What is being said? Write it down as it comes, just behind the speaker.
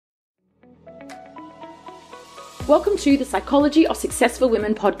Welcome to the Psychology of Successful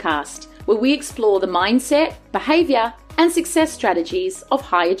Women podcast, where we explore the mindset, behaviour and success strategies of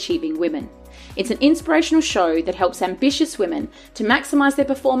high-achieving women. It's an inspirational show that helps ambitious women to maximise their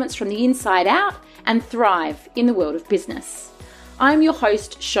performance from the inside out and thrive in the world of business. I'm your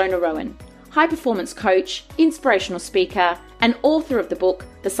host, Shona Rowan, high-performance coach, inspirational speaker and author of the book,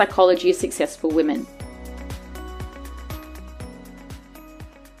 The Psychology of Successful Women.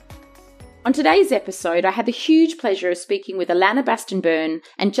 On today's episode, I had the huge pleasure of speaking with Alanna Bastin-Byrne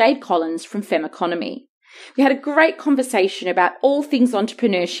and Jade from Femeconomy. We had a great conversation about all things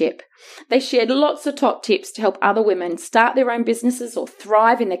entrepreneurship. They shared lots of top tips to help other women start their own businesses or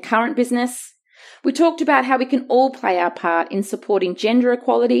thrive in their current business. We talked about how we can all play our part in supporting gender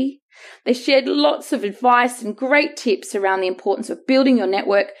equality. They shared lots of advice and great tips around the importance of building your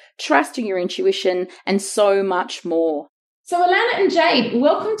network, trusting your intuition, and so much more. So Alanna and Jade,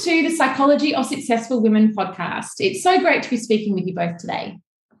 welcome to the Psychology of Successful Women podcast. It's so great to be speaking with you both today.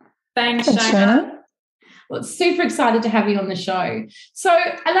 Thanks, Shona. Well, it's super excited to have you on the show. So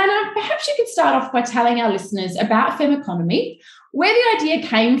Alanna, perhaps you could start off by telling our listeners about Femeconomy, where the idea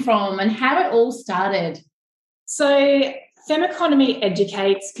came from and how it all started. So Femeconomy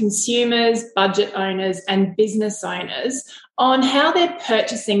educates consumers, budget owners and business owners on how their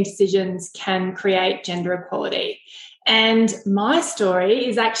purchasing decisions can create gender equality. And my story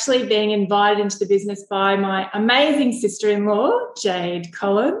is actually being invited into the business by my amazing sister-in-law, Jade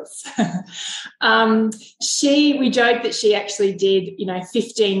Collins. We joked that she actually did,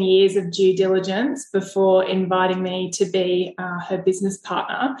 15 years of due diligence before inviting me to be her business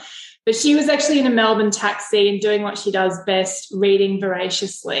partner. But she was actually in a Melbourne taxi and doing what she does best, reading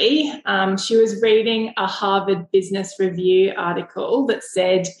voraciously. She was reading a Harvard Business Review article that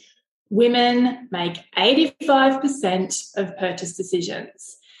said, women make 85% of purchase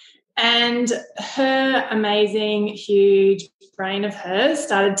decisions. And her amazing, huge brain of hers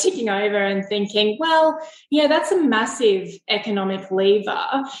started ticking over and thinking, well, yeah, that's a massive economic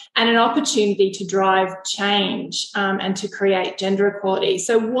lever and an opportunity to drive change and to create gender equality.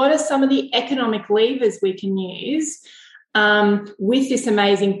 So what are some of the economic levers we can use with this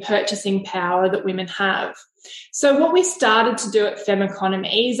amazing purchasing power that women have? So what we started to do at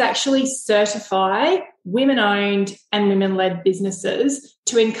Femeconomy is actually certify women-owned and women-led businesses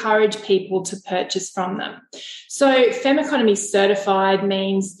to encourage people to purchase from them. So Femeconomy certified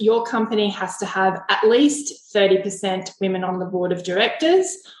means your company has to have at least 30% women on the board of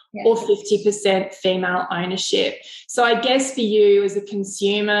directors or 50% female ownership. So I guess for you as a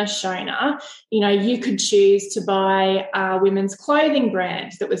consumer, Shona, you could choose to buy a women's clothing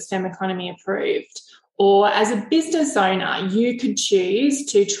brand that was Femeconomy approved. Or as a business owner, you could choose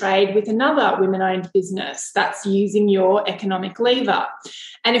to trade with another women-owned business that's using your economic lever.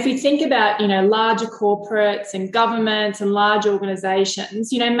 And if we think about, larger corporates and governments and large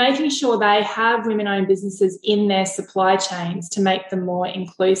organisations, making sure they have women-owned businesses in their supply chains to make them more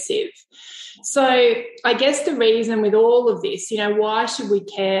inclusive. So I guess the reason with all of this, why should we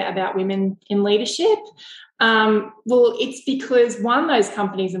care about women in leadership? Well, it's because, one, those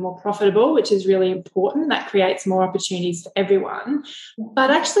companies are more profitable, which is really important. That creates more opportunities for everyone.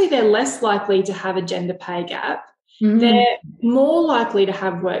 But actually, they're less likely to have a gender pay gap. Mm-hmm. They're more likely to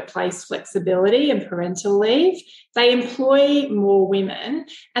have workplace flexibility and parental leave. They employ more women,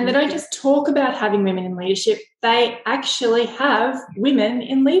 and they don't just talk about having women in leadership. They actually have women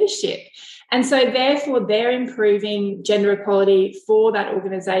in leadership. And so, therefore, they're improving gender equality for that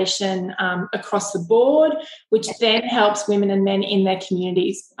organisation across the board, which then helps women and men in their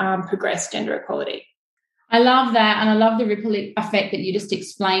communities progress gender equality. I love that, and I love the ripple effect that you just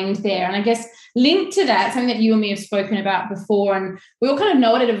explained there. And I guess linked to that, something that you and me have spoken about before, and we all kind of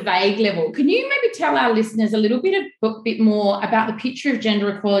know it at a vague level. Can you maybe tell our listeners a little bit more about the picture of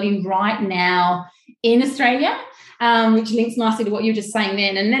gender equality right now in Australia? Which links nicely to what you were just saying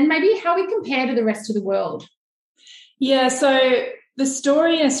then, and then maybe how we compare to the rest of the world. Yeah, so the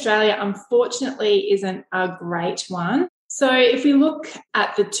story in Australia, unfortunately, isn't a great one. So if we look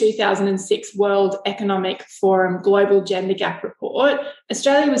at the 2006 World Economic Forum Global Gender Gap Report,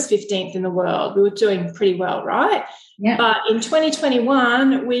 Australia was 15th in the world. We were doing pretty well, right? Yeah. But in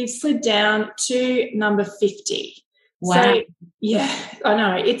 2021, we've slid down to number 50. Wow. So, yeah, I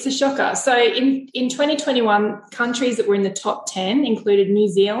know, it's a shocker. So in 2021, countries that were in the top 10 included New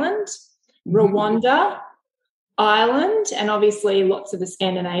Zealand, Rwanda, Ireland, and obviously lots of the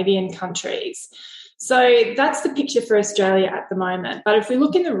Scandinavian countries. So that's the picture for Australia at the moment. But if we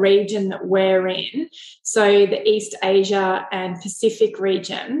look in the region that we're in, so the East Asia and Pacific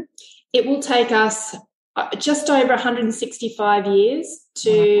region, it will take us just over 165 years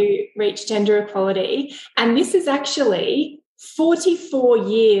to reach gender equality. And this is actually 44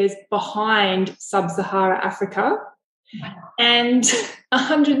 years behind sub-Saharan Africa and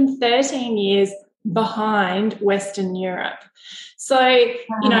 113 years behind Western Europe. So,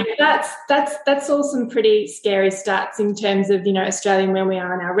 that's all some pretty scary stats in terms of, Australia and where we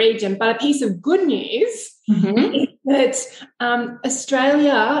are in our region. But a piece of good news is that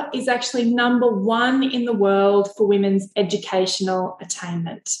Australia is actually number 1 in the world for women's educational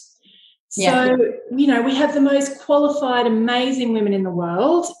attainment. So, we have the most qualified, amazing women in the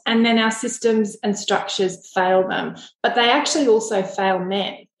world, and then our systems and structures fail them. But they actually also fail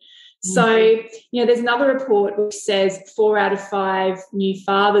men. So, there's another report which says 4 out of 5 new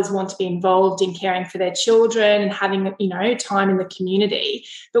fathers want to be involved in caring for their children and having, time in the community.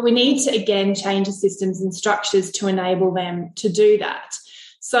 But we need to, again, change the systems and structures to enable them to do that.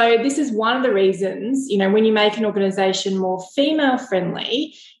 So this is one of the reasons, when you make an organisation more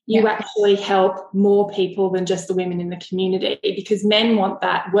female-friendly, you actually help more people than just the women in the community, because men want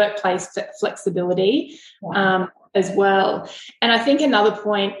that workplace flexibility as well. And I think another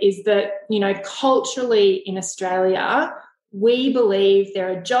point is that, culturally in Australia, we believe there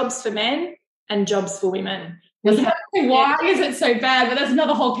are jobs for men and jobs for women. Why is it so bad? But that's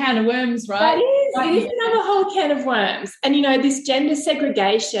another whole can of worms, right? It is another whole can of worms. And, this gender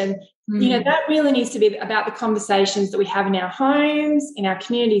segregation, that really needs to be about the conversations that we have in our homes, in our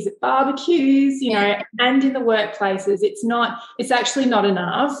communities, at barbecues, and in the workplaces. It's actually not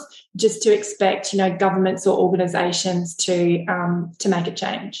enough just to expect, governments or organisations to make a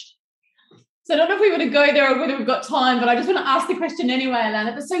change. So I don't know if we want to go there or whether we've got time, but I just want to ask the question anyway,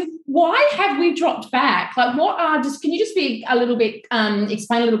 Alanna. But so why have we dropped back? Like, can you just be a little bit,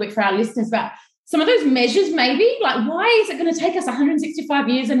 explain a little bit for our listeners about some of those measures maybe? Like, why is it going to take us 165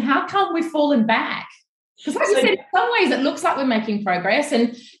 years and how come we've fallen back? Because like you said, in some ways it looks like we're making progress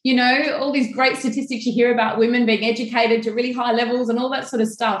and, all these great statistics you hear about women being educated to really high levels and all that sort of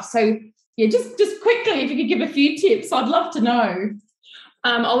stuff. So, just quickly, if you could give a few tips, I'd love to know.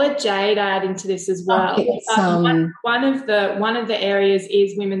 I'll let Jade add into this as well. One of the areas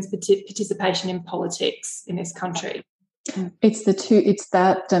is women's participation in politics in this country. It's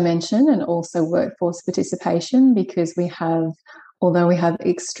that dimension and also workforce participation, because although we have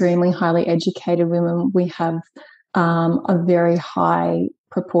extremely highly educated women, we have a very high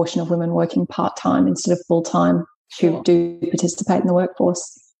proportion of women working part-time instead of full-time who do participate in the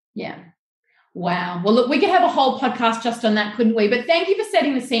workforce. Yeah. Wow. Well, look, we could have a whole podcast just on that, couldn't we? But thank you for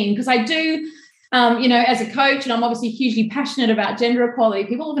setting the scene, because I do, as a coach, and I'm obviously hugely passionate about gender equality,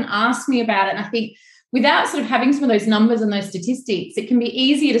 people often ask me about it. And I think without sort of having some of those numbers and those statistics, it can be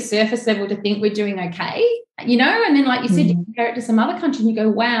easier to surface level to think we're doing okay, and then like you said, you compare it to some other country and you go,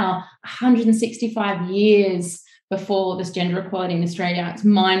 wow, 165 years before this gender equality in Australia. It's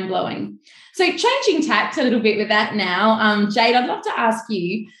mind-blowing. So changing tact a little bit with that now, Jade, I'd love to ask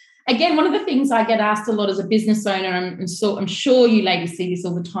you, again, one of the things I get asked a lot as a business owner, and so I'm sure you ladies see this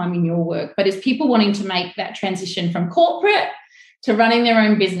all the time in your work, but is people wanting to make that transition from corporate to running their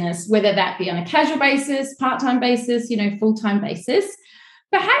own business, whether that be on a casual basis, part-time basis, full-time basis.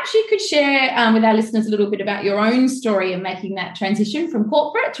 Perhaps you could share with our listeners a little bit about your own story of making that transition from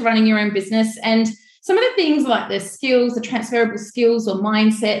corporate to running your own business, and some of the things like the skills, the transferable skills or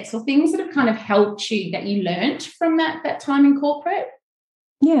mindsets or things that have kind of helped you, that you learnt from that time in corporate.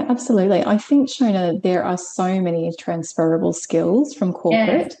 Yeah, absolutely. I think, Shona, there are so many transferable skills from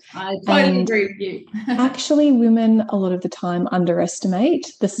corporate. Yes, I totally agree with you. Actually, women a lot of the time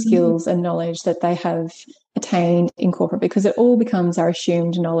underestimate the skills and knowledge that they have attained in corporate, because it all becomes our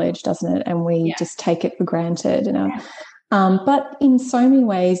assumed knowledge, doesn't it? And we just take it for granted. But in so many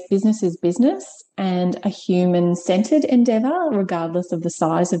ways, business is business and a human-centred endeavour, regardless of the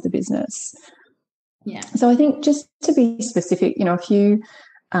size of the business. Yeah. So I think, just to be specific, a few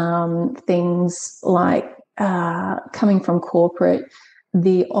things like coming from corporate,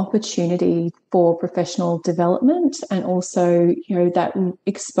 the opportunity for professional development, and also, that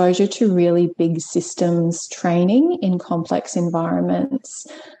exposure to really big systems training in complex environments,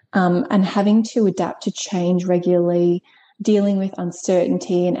 and having to adapt to change regularly, dealing with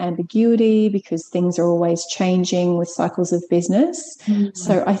uncertainty and ambiguity, because things are always changing with cycles of business.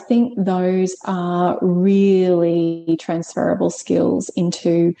 So I think those are really transferable skills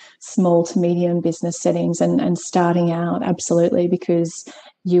into small to medium business settings and starting out, absolutely, because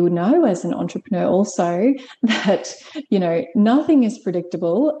you know as an entrepreneur also that, nothing is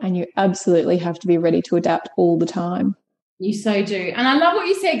predictable and you absolutely have to be ready to adapt all the time. You so do. And I love what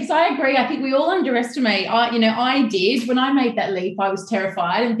you said, because I agree. I think we all underestimate. I did. When I made that leap, I was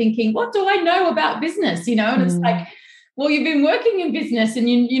terrified and thinking, what do I know about business? And it's like, well, you've been working in business, and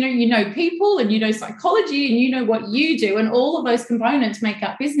you know people, and you know psychology, and you know what you do, and all of those components make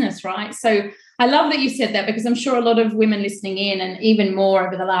up business, right? So I love that you said that, because I'm sure a lot of women listening in, and even more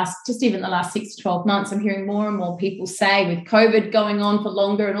over the last 6 to 12 months, I'm hearing more and more people say, with COVID going on for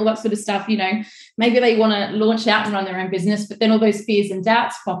longer and all that sort of stuff, maybe they want to launch out and run their own business, but then all those fears and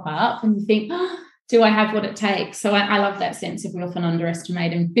doubts pop up, and you think, do I have what it takes? So I love that sense of we often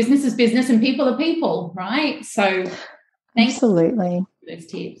underestimate, and business is business and people are people, right? So absolutely. Thanks for those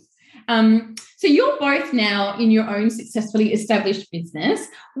tips. So you're both now in your own successfully established business.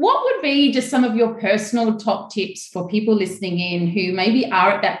 What would be just some of your personal top tips for people listening in who maybe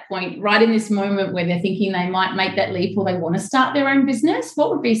are at that point right in this moment where they're thinking they might make that leap or they want to start their own business?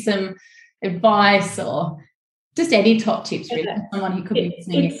 What would be some advice or just any top tips really for someone who could be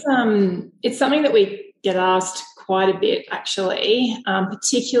listening? It's something that we get asked quite a bit, actually,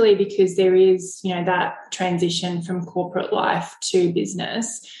 particularly because there is, that transition from corporate life to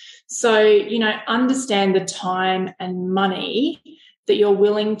business. So, understand the time and money that you're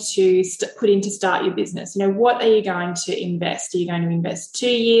willing to put in to start your business. What are you going to invest? Are you going to invest 2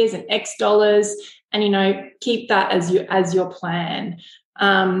 years and X dollars? And, keep that as your plan.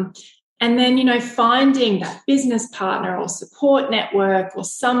 And then, finding that business partner or support network or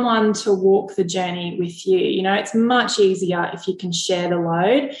someone to walk the journey with you. It's much easier if you can share the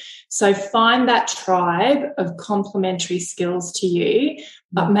load. So find that tribe of complementary skills to you,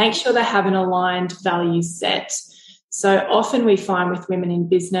 but make sure they have an aligned value set. So often we find with women in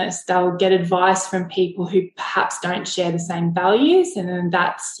business, they'll get advice from people who perhaps don't share the same values. And then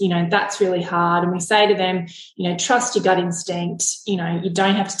that's really hard. And we say to them, trust your gut instinct. You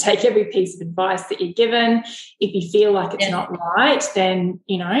don't have to take every piece of advice that you're given. If you feel like it's not right, then,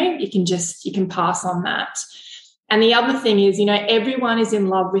 you can pass on that. And the other thing is, everyone is in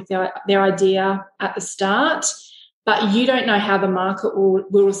love with their idea at the start, but you don't know how the market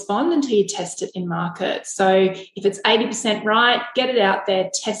will respond until you test it in market. So if it's 80% right, get it out there,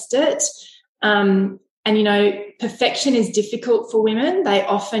 test it. And, perfection is difficult for women. They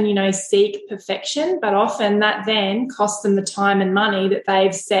often, seek perfection, but often that then costs them the time and money that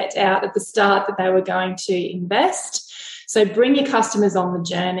they've set out at the start that they were going to invest. So bring your customers on the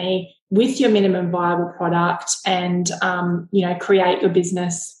journey with your minimum viable product and, create your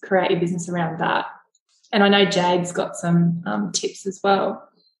business around that. And I know Jade's got some tips as well.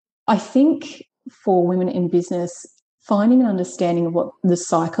 I think for women in business, finding an understanding of what the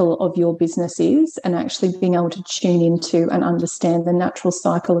cycle of your business is and actually being able to tune into and understand the natural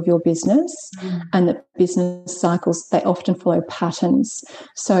cycle of your business, and that business cycles, they often follow patterns.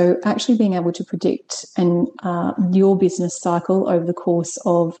 So actually being able to predict your business cycle over the course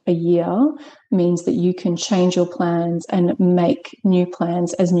of a year means that you can change your plans and make new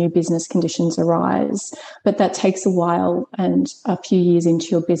plans as new business conditions arise. But that takes a while and a few years into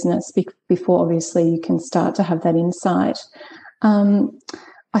your business before obviously you can start to have that insight.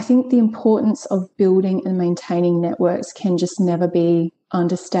 I think the importance of building and maintaining networks can just never be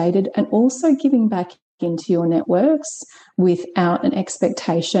understated, and also giving back into your networks without an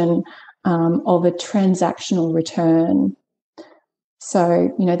expectation of a transactional return.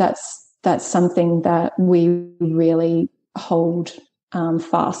 So, that's something that we really hold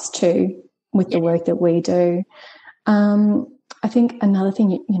fast to with the work that we do. I think another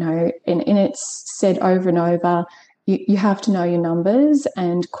thing, and it's said over and over, you have to know your numbers,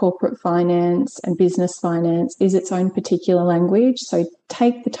 and corporate finance and business finance is its own particular language. So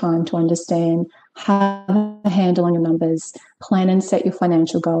take the time to understand, have a handle on your numbers, plan and set your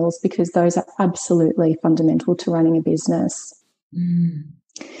financial goals, because those are absolutely fundamental to running a business. You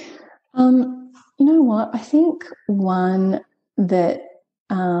know what? I think one that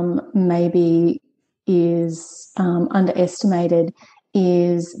maybe is underestimated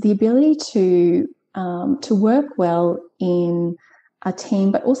is the ability to work well in a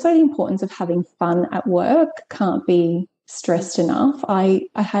team, but also the importance of having fun at work can't be stressed enough. I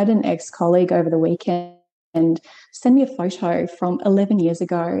had an ex-colleague over the weekend and send me a photo from 11 years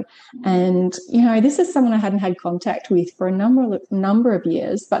ago. And, this is someone I hadn't had contact with for a number of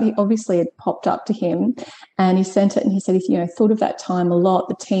years, but he obviously had popped up to him, and he sent it and he said, he thought of that time a lot,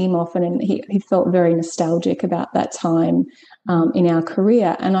 the team often, and he felt very nostalgic about that time in our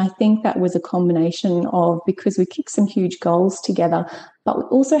career. And I think that was a combination of, because we kicked some huge goals together, but we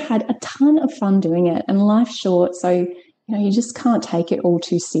also had a ton of fun doing it, and life's short. So, you just can't take it all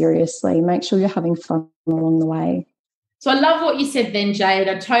too seriously. Make sure you're having fun along the way. So I love what you said then, Jade.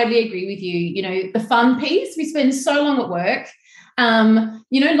 I totally agree with you. You know, the fun piece, we spend so long at work.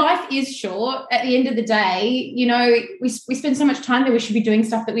 You know, life is short. At the end of the day, you know, we spend so much time there. We should be doing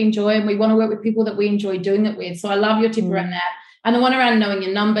stuff that we enjoy, and we want to work with people that we enjoy doing it with. So I love your tip around that. And the one around knowing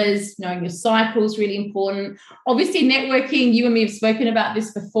your numbers, knowing your cycle is really important. Obviously, networking, you and me have spoken about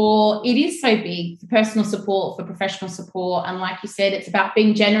this before. It is so big for personal support, for professional support. And like you said, it's about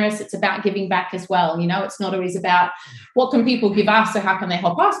being generous. It's about giving back as well. You know, it's not always about what can people give us or how can they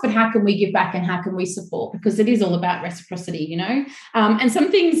help us, but how can we give back and how can we support? Because it is all about reciprocity, you know. And some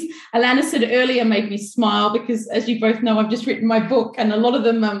things Alanna said earlier made me smile because, as you both know, I've just written my book and a lot of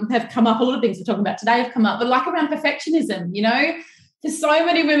them have come up. A lot of things we're talking about today have come up, but like around perfectionism, you know. For so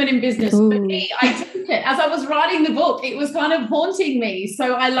many women in business, for me, I took it as I was writing the book. It was kind of haunting me.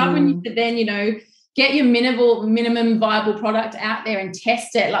 So I love when you said then, you know, get your minimum viable product out there and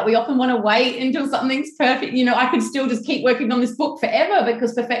test it. Like we often want to wait until something's perfect. You know, I could still just keep working on this book forever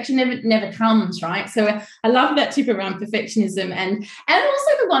because perfection never comes, right? So I love that tip around perfectionism and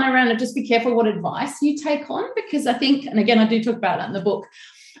also the one around just be careful what advice you take on, because I think, and again, I do talk about that in the book,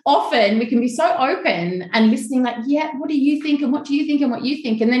 often we can be so open and listening like, yeah, what do you think and what do you think and what you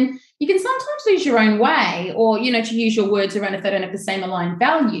think? And then you can sometimes lose your own way or, you know, to use your words around if they don't have the same aligned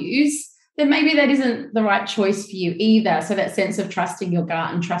values, then maybe that isn't the right choice for you either. So that sense of trusting your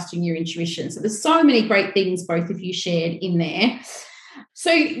gut and trusting your intuition. So there's so many great things both of you shared in there.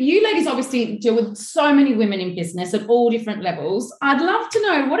 So you ladies obviously deal with so many women in business at all different levels. I'd love to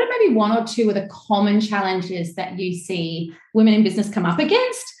know what are maybe one or two of the common challenges that you see women in business come up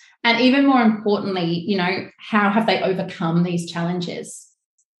against? And even more importantly, you know, how have they overcome these challenges?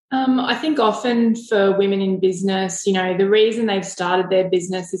 I think often for women in business, you know, the reason they've started their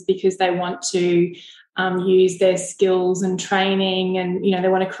business is because they want to use their skills and training and, you know, they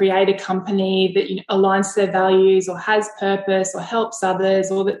want to create a company that, you know, aligns to their values or has purpose or helps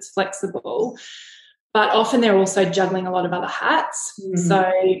others or that's flexible. But often they're also juggling a lot of other hats. So,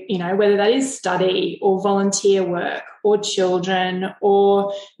 you know, whether that is study or volunteer work or children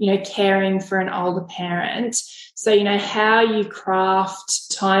or, you know, caring for an older parent. So, you know, how you craft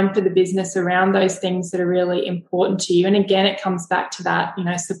time for the business around those things that are really important to you. And again, it comes back to that, you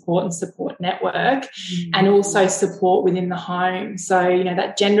know, support network and also support within the home. So, you know,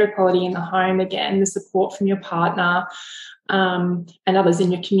 that gender equality in the home, again, the support from your partner, and others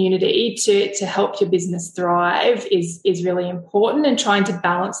in your community to help your business thrive is really important, and trying to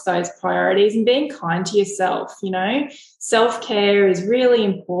balance those priorities and being kind to yourself. You know, self-care is really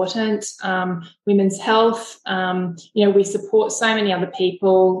important. Women's health, you know, we support so many other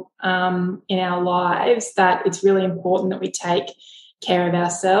people in our lives that it's really important that we take care of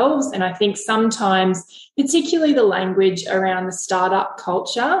ourselves. And I think sometimes, particularly the language around the startup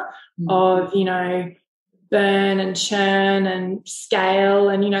culture of, you know, burn and churn and scale,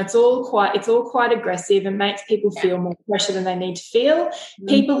 and, you know, it's all quite aggressive and makes people feel more pressure than they need to feel.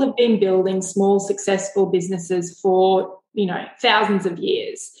 People have been building small successful businesses for, you know, thousands of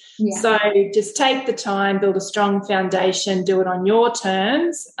years. So just take the time, build a strong foundation, do it on your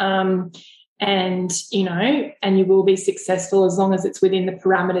terms, and, you know, and you will be successful as long as it's within the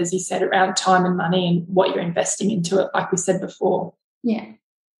parameters you set around time and money and what you're investing into it, like we said before.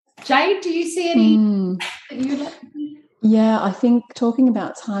 Jade, do you see any that you would like to see? Yeah, I think talking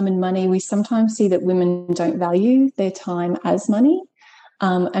about time and money, we sometimes see that women don't value their time as money,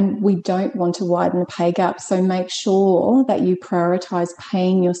 and we don't want to widen the pay gap. So make sure that you prioritise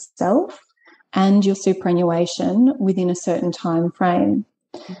paying yourself and your superannuation within a certain time frame.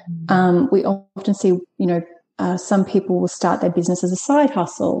 We often see, you know, some people will start their business as a side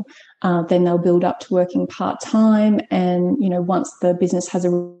hustle, then they'll build up to working part-time, and, you know, once the business has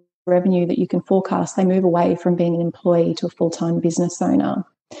a revenue that you can forecast, they move away from being an employee to a full-time business owner.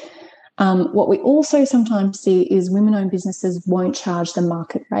 What we also sometimes see is women-owned businesses won't charge the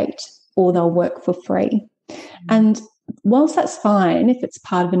market rate, or they'll work for free. And whilst that's fine if it's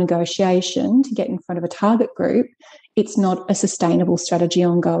part of a negotiation to get in front of a target group, it's not a sustainable strategy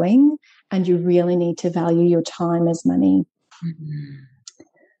ongoing, and you really need to value your time as money.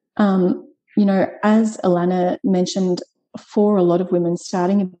 You know, as Alanna mentioned, for a lot of women,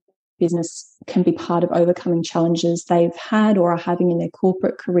 starting a business can be part of overcoming challenges they've had or are having in their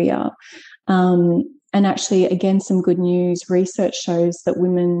corporate career. And actually, again, some good news. Research shows that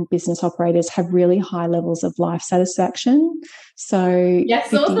women business operators have really high levels of life satisfaction. So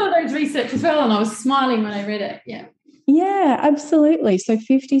yes, also those research as well, and I was smiling when I read it. Yeah, absolutely. So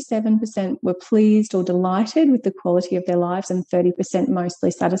 57% were pleased or delighted with the quality of their lives, and 30%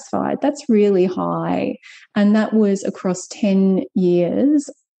 mostly satisfied. That's really high. And that was across 10 years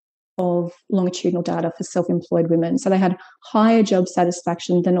of longitudinal data for self-employed women. So they had higher job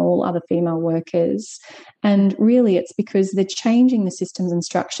satisfaction than all other female workers. And really it's because they're changing the systems and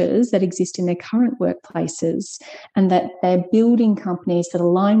structures that exist in their current workplaces, and that they're building companies that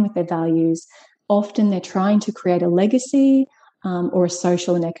align with their values. Often they're trying to create a legacy or a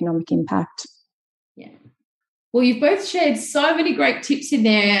social and economic impact. Yeah. Well, you've both shared so many great tips in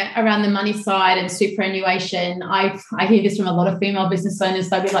there around the money side and superannuation. I hear this from a lot of female business owners.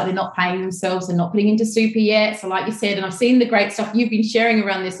 They'll be like, they're not paying themselves and not putting into super yet. So like you said, and I've seen the great stuff you've been sharing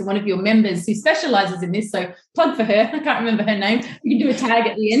around this, and one of your members who specialises in this, so plug for her. I can't remember her name. You can do a tag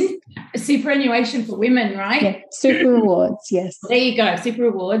at the end. Superannuation for women, right? Yeah, super rewards, yes. There you go, super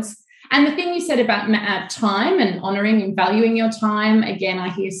rewards. And the thing you said about time and honouring and valuing your time, again, I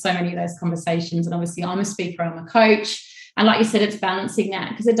hear so many of those conversations. And obviously I'm a speaker, I'm a coach. And like you said, it's balancing that,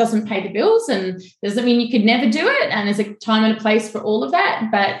 because it doesn't pay the bills and doesn't mean you could never do it. And there's a time and a place for all of that.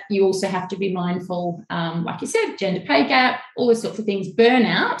 But you also have to be mindful, like you said, gender pay gap, all those sorts of things,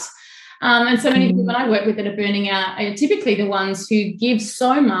 burnout. And so many of the women I work with that are burning out are typically the ones who give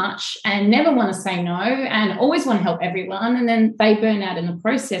so much and never want to say no and always want to help everyone, and then they burn out in the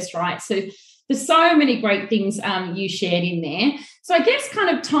process, right? So there's so many great things you shared in there. So I guess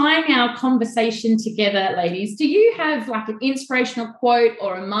kind of tying our conversation together, ladies, do you have like an inspirational quote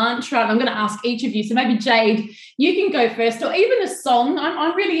or a mantra? And I'm going to ask each of you. So maybe Jade, you can go first, or even a song.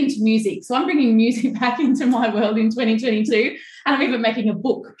 I'm really into music, so I'm bringing music back into my world in 2022. And I'm even making a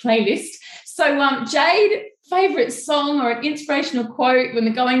book playlist. So Jade, favourite song or an inspirational quote when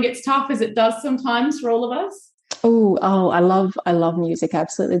the going gets tough, as it does sometimes for all of us? I love music. I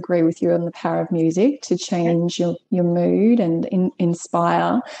absolutely agree with you on the power of music to change your mood and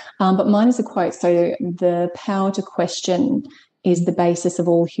inspire. But mine is a quote. So the power to question is the basis of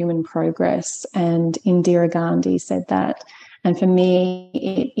all human progress. And Indira Gandhi said that. And for me,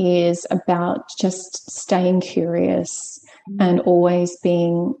 it is about just staying curious and always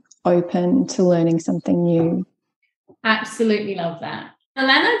being open to learning something new. Absolutely love that.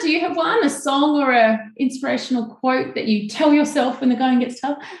 Alanna, do you have one, a song or a inspirational quote that you tell yourself when the going gets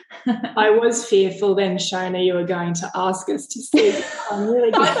tough? I was fearful then, Shona, you were going to ask us to sing. I'm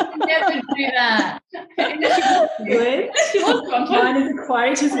really good. I would never do that. Mine is a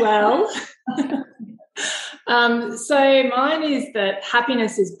quote as well. So mine is that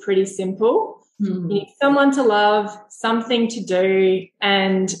happiness is pretty simple. You need someone to love, something to do,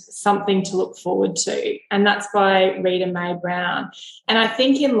 and something to look forward to. And that's by Rita Mae Brown. And I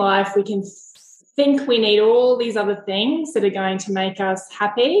think in life we can think we need all these other things that are going to make us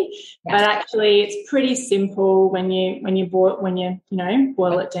happy, but actually it's pretty simple when you boil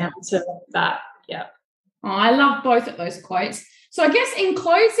it down to that. Yeah. Oh, I love both of those quotes. So I guess in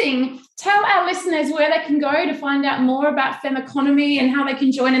closing, tell our listeners where they can go to find out more about Femeconomy and how they can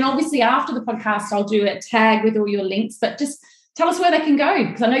join. And obviously after the podcast, I'll do a tag with all your links, but just tell us where they can go,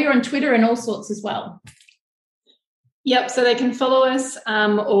 because I know you're on Twitter and all sorts as well. Yep, so they can follow us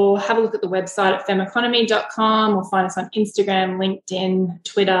or have a look at the website at femeconomy.com, or find us on Instagram, LinkedIn,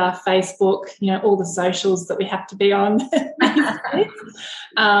 Twitter, Facebook, all the socials that we have to be on.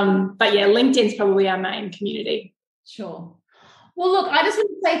 But yeah, LinkedIn's probably our main community. Sure. Well, look, I just want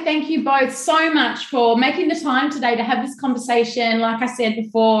to say thank you both so much for making the time today to have this conversation. Like I said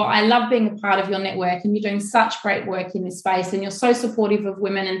before, I love being a part of your network, and you're doing such great work in this space, and you're so supportive of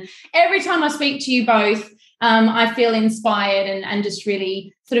women. And every time I speak to you both, I feel inspired and just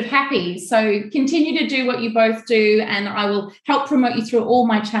really sort of happy. So continue to do what you both do, and I will help promote you through all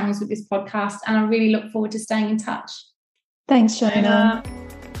my channels with this podcast, and I really look forward to staying in touch. Thanks, Shona.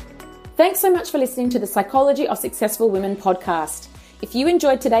 Thanks so much for listening to the Psychology of Successful Women podcast. If you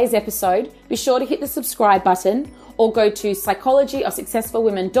enjoyed today's episode, be sure to hit the subscribe button or go to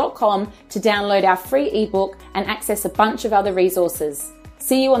psychologyofsuccessfulwomen.com to download our free ebook and access a bunch of other resources.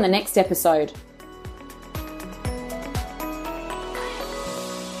 See you on the next episode.